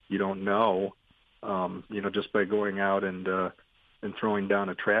you don't know, just by going out and throwing down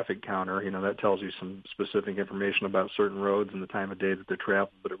a traffic counter. That tells you some specific information about certain roads and the time of day that they're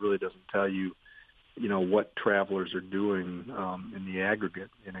traveling, but it really doesn't tell you, what travelers are doing in the aggregate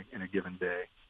in a given day.